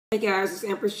Hey guys, it's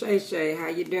Empress Shay Shay. How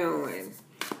you doing?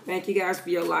 Thank you guys for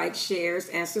your likes, shares,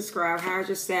 and subscribe. How's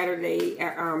your Saturday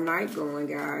night going,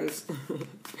 guys?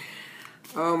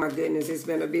 Oh my goodness, it's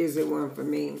been a busy one for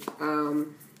me.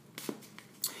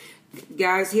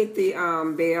 Guys, hit the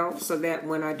bell so that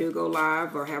when I do go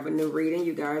live or have a new reading,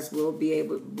 you guys will be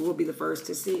the first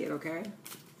to see it. Okay?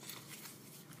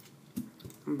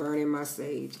 I'm burning my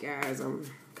sage, guys. I'm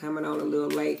coming on a little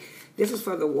late. This is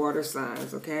for the water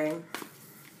signs. Okay?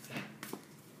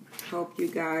 Hope you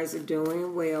guys are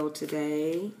doing well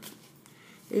today.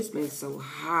 It's been so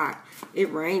hot. It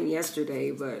rained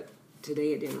yesterday, but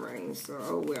today it didn't rain, so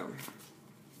oh well.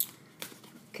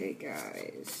 Okay,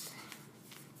 guys.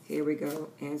 Here we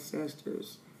go,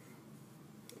 ancestors.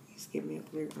 Please give me a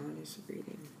clear, honest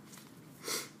reading.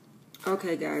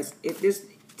 Okay, guys.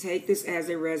 Take this as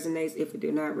it resonates. If it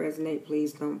do not resonate,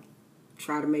 please don't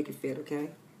try to make it fit,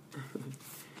 okay?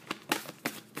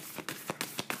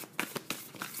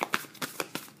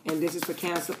 And this is for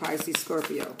Cancer, Pisces,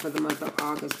 Scorpio for the month of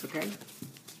August, okay?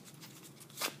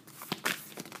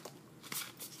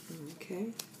 Okay.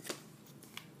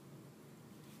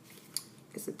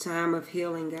 It's a time of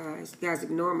healing, guys. Guys,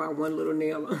 ignore my one little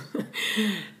nail.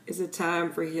 It's a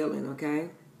time for healing,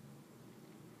 okay?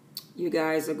 You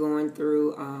guys are going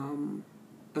through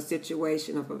a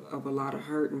situation of a lot of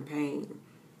hurt and pain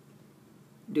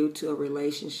due to a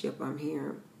relationship, I'm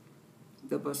hearing.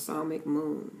 The balsamic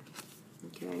moon.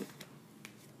 Okay.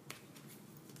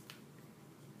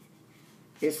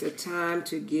 It's a time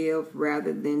to give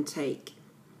rather than take.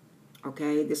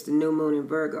 Okay. This is the new moon in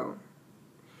Virgo.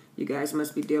 You guys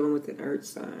must be dealing with an earth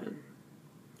sign.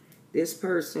 This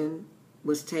person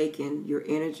was taking your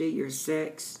energy, your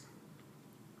sex,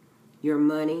 your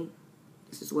money.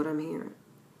 This is what I'm hearing.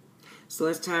 So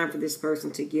it's time for this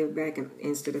person to give back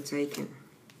instead of taking.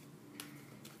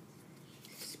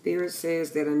 Spirit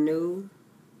says that an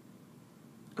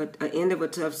end of a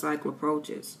tough cycle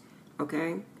approaches.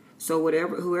 Okay? So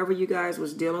whoever you guys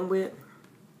was dealing with,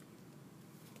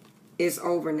 it's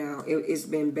over now. It's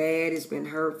been bad. It's been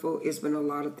hurtful. It's been a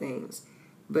lot of things.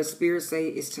 But Spirit say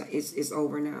it's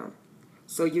over now.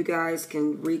 So you guys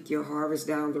can reap your harvest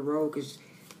down the road, because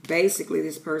basically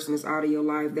this person is out of your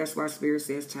life. That's why Spirit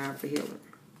says time for healing.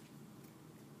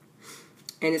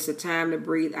 And it's a time to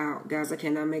breathe out. Guys, I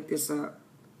cannot make this up.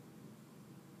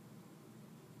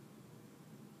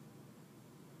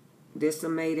 This is a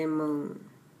maiden moon.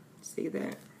 See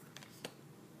that?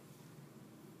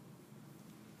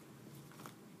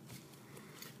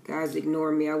 Guys,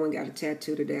 ignore me. I went and got a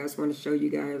tattoo today. I just want to show you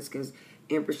guys because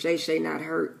Empress Shay Shay not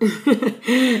hurt.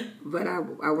 But I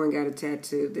went and got a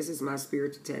tattoo. This is my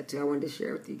spiritual tattoo. I wanted to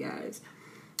share with you guys.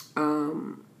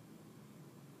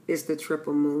 It's the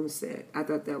triple moon set. I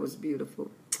thought that was beautiful.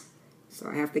 So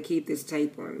I have to keep this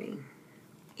tape on me.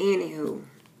 Anywho.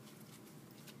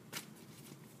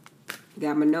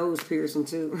 Got my nose piercing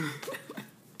too.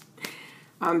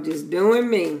 I'm just doing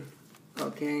me.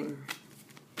 Okay.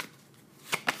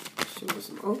 Show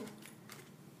some. Oh.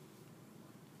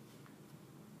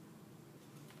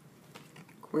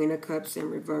 Queen of Cups in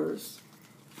reverse.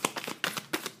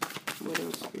 What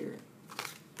else, Spirit?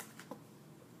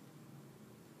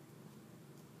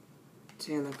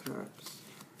 Ten of Cups.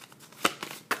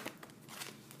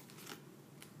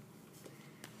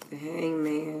 The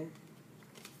Hangman.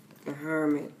 The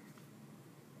Hermit,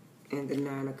 and the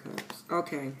Nine of Cups.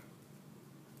 Okay.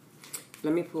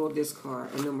 Let me pull this card,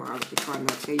 a numerology card,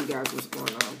 and I'll tell you guys what's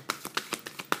going on.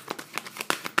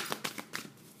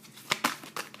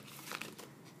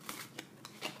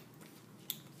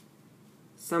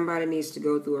 Somebody needs to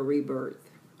go through a rebirth,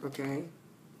 okay?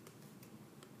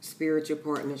 Spiritual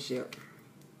partnership.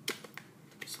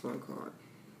 Just one card.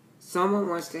 Someone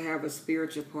wants to have a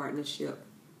spiritual partnership,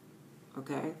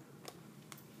 okay?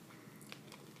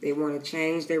 They want to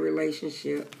change their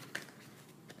relationship.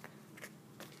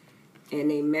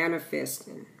 And they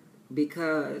manifesting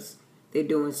because they're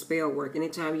doing spell work.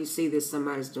 Anytime you see this,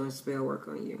 somebody's doing spell work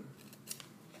on you.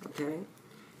 Okay?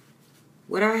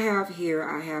 What I have here,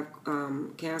 I have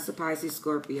Cancer, Pisces,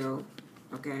 Scorpio.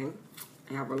 Okay?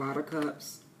 I have a lot of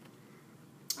cups.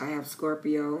 I have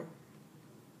Scorpio.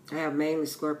 I have mainly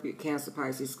Scorpio, Cancer,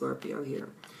 Pisces, Scorpio here.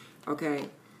 Okay?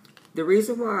 The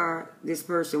reason why this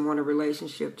person want a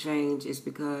relationship change is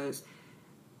because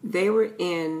they were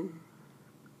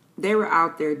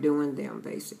out there doing them,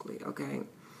 basically, okay?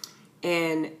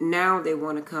 And now they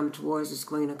want to come towards this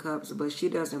Queen of Cups, but she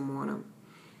doesn't want them.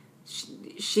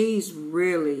 She's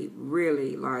really,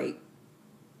 really, like,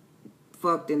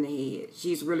 fucked in the head.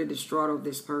 She's really distraught over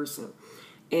this person.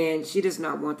 And she does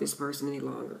not want this person any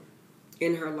longer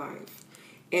in her life.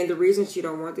 And the reason she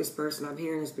don't want this person, I'm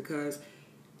hearing, is because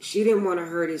she didn't want to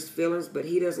hurt his feelings, but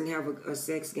he doesn't have a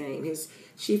sex game.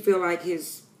 She feel like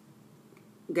his,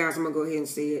 guys, I'm going to go ahead and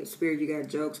say it. Spirit, you got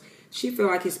jokes. She feel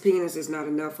like his penis is not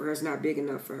enough for her. It's not big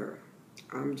enough for her.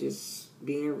 I'm just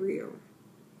being real.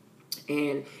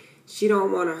 And she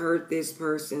don't want to hurt this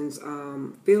person's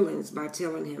feelings by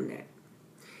telling him that.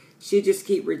 She just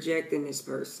keep rejecting this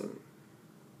person.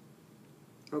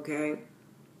 Okay?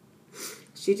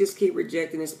 She just keep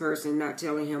rejecting this person, not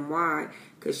telling him why,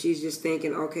 because she's just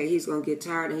thinking, okay, he's going to get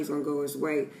tired and he's going to go his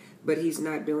way. But he's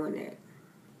not doing that.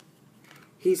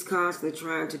 He's constantly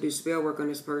trying to do spell work on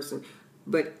this person.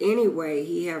 But anyway,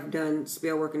 he have done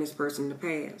spell work on this person in the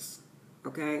past.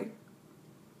 Okay?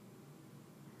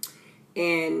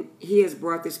 And he has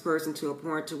brought this person to a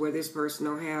point to where this person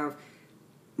don't have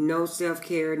no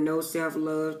self-care, no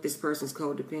self-love. This person's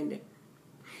codependent.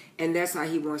 And that's how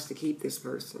he wants to keep this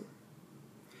person.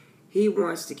 He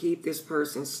wants to keep this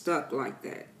person stuck like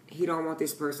that. He don't want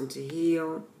this person to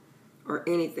heal or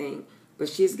anything. But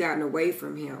she's gotten away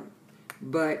from him.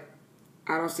 But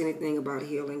I don't see anything about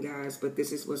healing, guys. But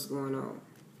this is what's going on.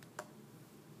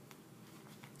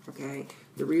 Okay?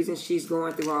 The reason she's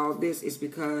going through all this is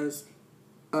because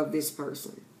of this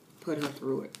person. Put her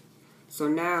through it. So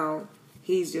now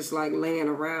he's just like laying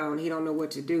around. He don't know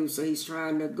what to do. So he's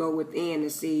trying to go within to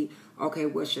see, okay,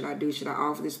 what should I do? Should I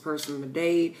offer this person a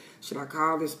date? Should I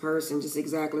call this person? Just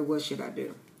exactly what should I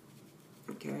do?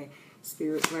 Okay.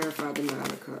 Spirit, clarify the 9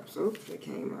 of Cups. Oops, it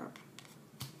came up.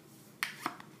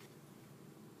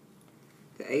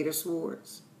 The 8 of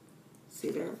Swords. See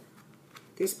there?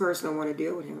 This person don't want to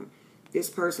deal with him. This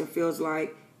person feels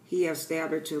like he has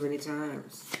stabbed her too many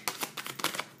times.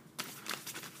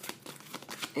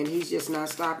 And he's just not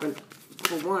stopping.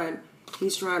 For one,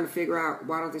 he's trying to figure out,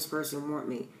 why don't this person want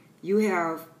me? You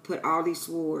have put all these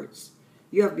swords.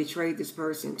 You have betrayed this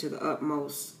person to the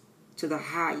utmost, to the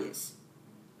highest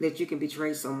that you can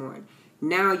betray someone.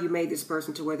 Now you made this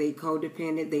person to where they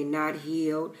codependent, they not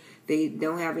healed, they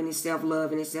don't have any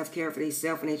self-love, any self-care for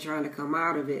themselves, and they're trying to come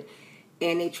out of it.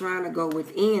 And they're trying to go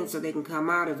within so they can come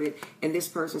out of it. And this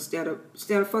person, instead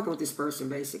of fucking with this person,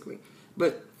 basically,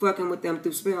 but fucking with them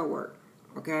through spell work.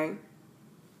 Okay?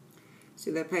 See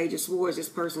that Page of Swords, this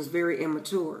person's very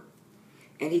immature.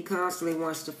 And he constantly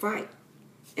wants to fight.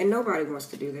 And nobody wants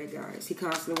to do that, guys. He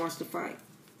constantly wants to fight.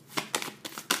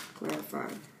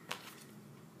 Clarify.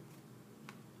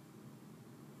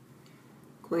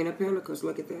 Queen of Pentacles,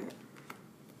 look at that.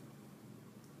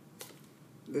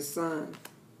 The Sun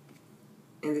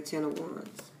and the 10 of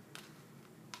Wands.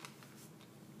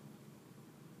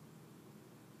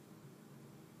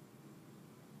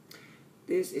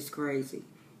 This is crazy.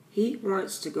 He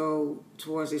wants to go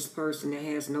towards this person that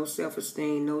has no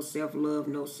self-esteem, no self-love,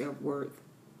 no self-worth.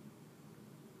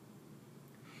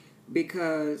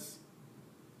 Because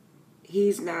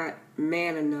he's not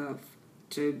man enough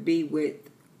to be with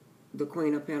the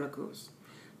Queen of Pentacles.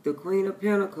 The Queen of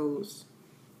Pentacles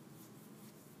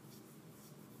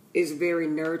is very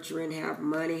nurturing, have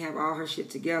money, have all her shit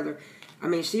together. I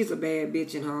mean, she's a bad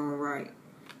bitch in her own right.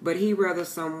 But he rather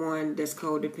someone that's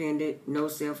codependent, no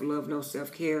self-love, no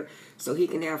self-care, so he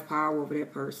can have power over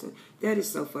that person. That is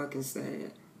so fucking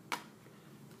sad.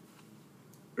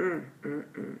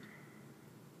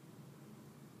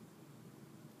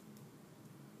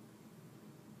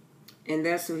 And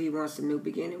that's who he wants a new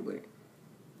beginning with.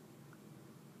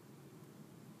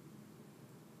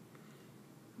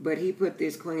 But he put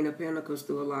this Queen of Pentacles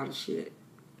through a lot of shit.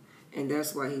 And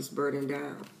that's why he's burdened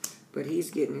down. But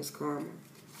he's getting his karma.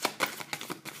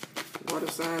 Water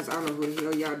signs, I don't know who the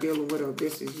hell y'all dealing with, or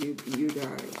this is you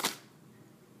guys.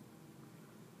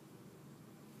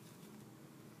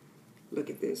 Look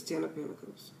at this, 10 of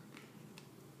Pentacles.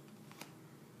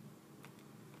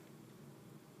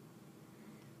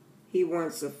 He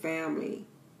wants a family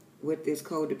with this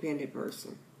codependent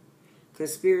person.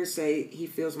 Because spirits say he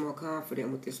feels more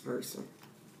confident with this person.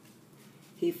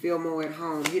 He feel more at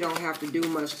home. He don't have to do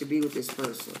much to be with this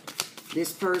person.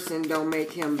 This person don't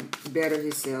make him better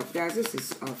himself. Guys, this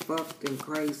is a fucking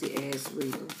crazy ass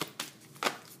reading.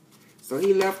 So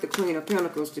he left the Queen of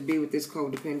Pentacles to be with this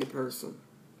codependent person.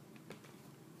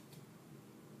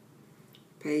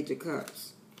 Page of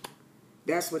Cups.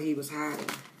 That's what he was hiding.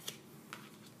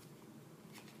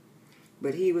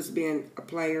 But he was being a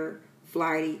player,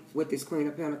 flighty with this Queen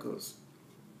of Pentacles.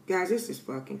 Guys, this is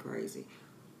fucking crazy.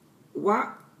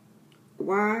 Why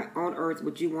on earth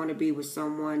would you want to be with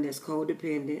someone that's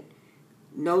codependent,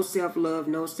 no self-love,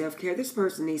 no self-care? This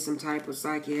person needs some type of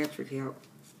psychiatric help.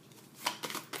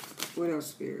 What else,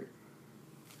 Spirit?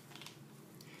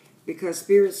 Because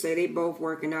spirits say they both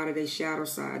working out of their shadow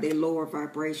side. They lower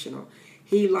vibrational.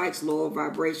 He likes lower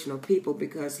vibrational people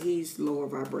because he's lower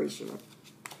vibrational.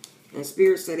 And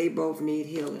spirits say they both need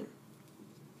healing.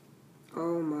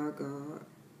 Oh my God.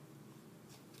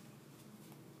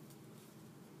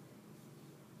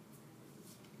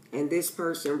 And this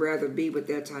person rather be with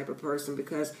that type of person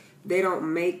because they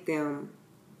don't make them,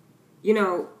 you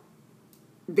know,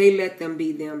 they let them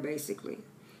be them basically.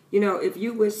 You know, if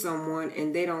you with someone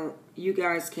and they don't, you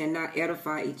guys cannot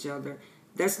edify each other,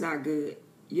 that's not good.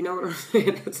 You know what I'm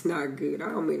saying? That's not good. I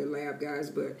don't mean to laugh, guys,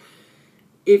 but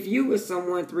if you with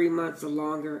someone 3 months or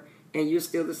longer and you're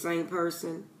still the same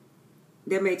person,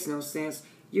 that makes no sense.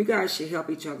 You guys should help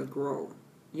each other grow,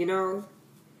 you know?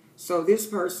 So this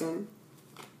person,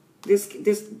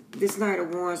 this Knight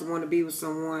of Wands want to be with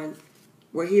someone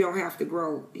where he don't have to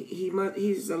grow.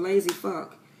 He's a lazy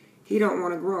fuck. He don't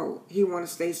want to grow. He want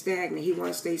to stay stagnant. He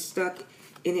want to stay stuck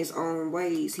in his own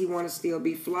ways. He want to still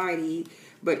be flighty,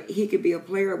 but he could be a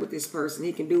player with this person.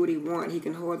 He can do what he want. He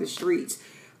can whore the streets.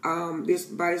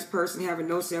 This person having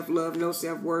no self-love, no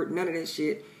self-worth, none of that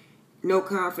shit, no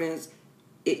confidence.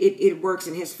 It works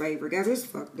in his favor. Guys, this is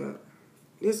fucked up.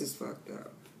 This is fucked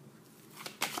up.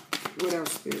 What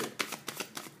else, Spirit?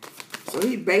 So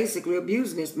he basically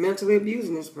mentally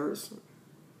abusing this person.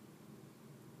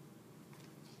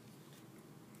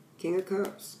 King of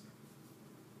Cups.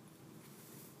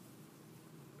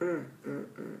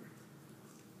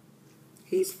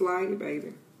 He's flighty,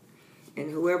 baby. And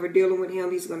whoever dealing with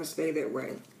him, he's going to stay that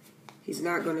way. He's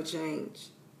not going to change.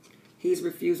 He's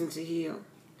refusing to heal.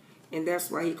 And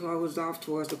that's why he closed off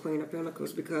towards the Queen of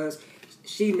Pentacles, because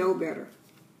she know better.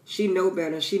 She know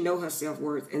better. She know her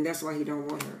self-worth, and that's why he don't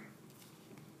want her.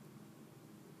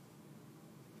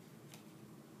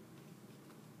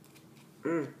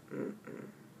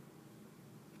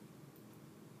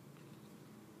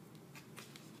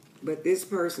 But this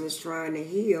person is trying to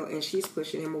heal, and she's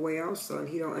pushing him away also, and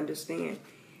he don't understand.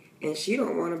 And she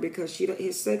don't want him because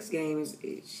his sex game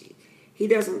he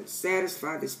doesn't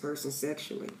satisfy this person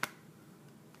sexually.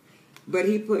 But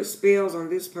he put spells on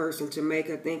this person to make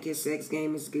her think his sex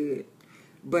game is good.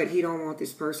 But he don't want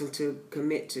this person to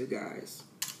commit to, guys.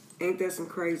 Ain't that some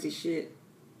crazy shit?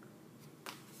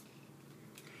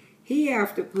 He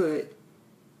have to put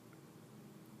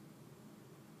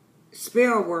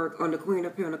spell work on the Queen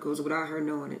of Pentacles without her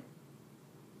knowing it,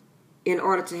 in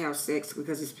order to have sex,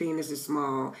 because his penis is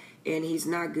small and he's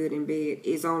not good in bed.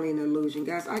 It's only an illusion.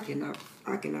 Guys, I cannot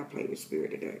play with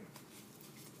Spirit today.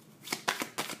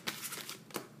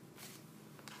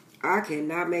 I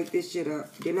cannot make this shit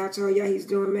up. Didn't I tell y'all he's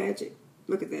doing magic?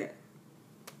 Look at that.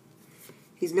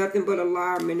 He's nothing but a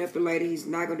liar, manipulator. He's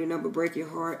not going to do nothing but break your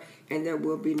heart, and there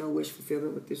will be no wish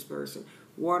fulfillment with this person.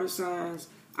 Water signs,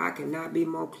 I cannot be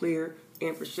more clear.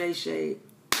 Empress Shay Shay,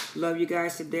 love you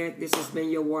guys to death. This has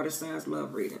been your water signs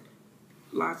love reading.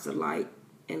 Lots of light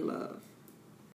and love.